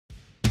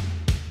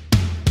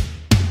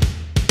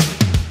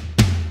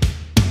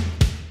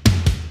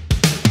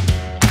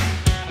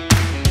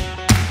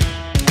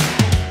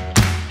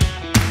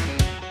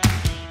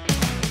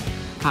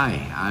Hi,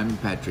 I'm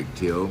Patrick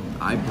Teoh.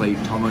 I played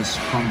Thomas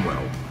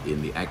Cromwell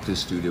in the Actors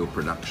Studio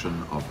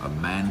production of A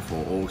Man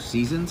for All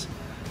Seasons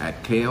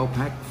at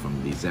KLPAC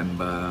from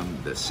December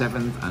the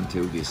 7th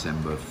until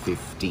December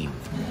 15th.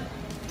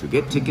 To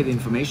get ticket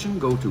information,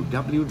 go to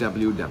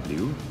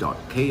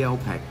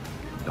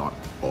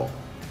www.klpac.org.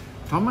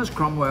 Thomas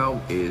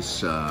Cromwell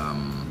is,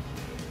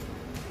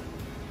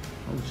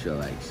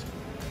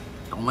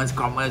 Thomas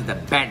Cromwell is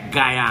the bad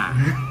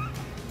guy.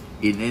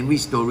 In every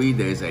story,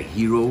 there's a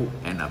hero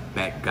and a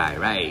bad guy,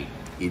 right?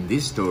 In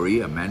this story,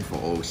 A Man for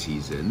All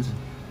Seasons,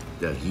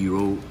 the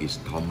hero is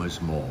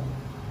Thomas More.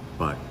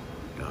 But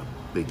the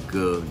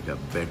bigger, the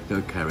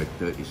better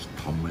character is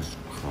Thomas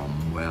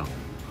Cromwell,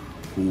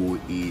 who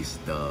is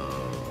the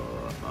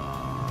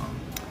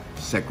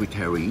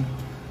secretary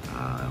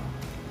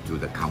to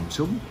the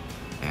council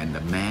and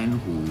the man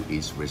who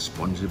is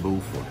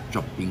responsible for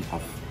chopping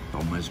off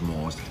Thomas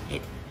More's head.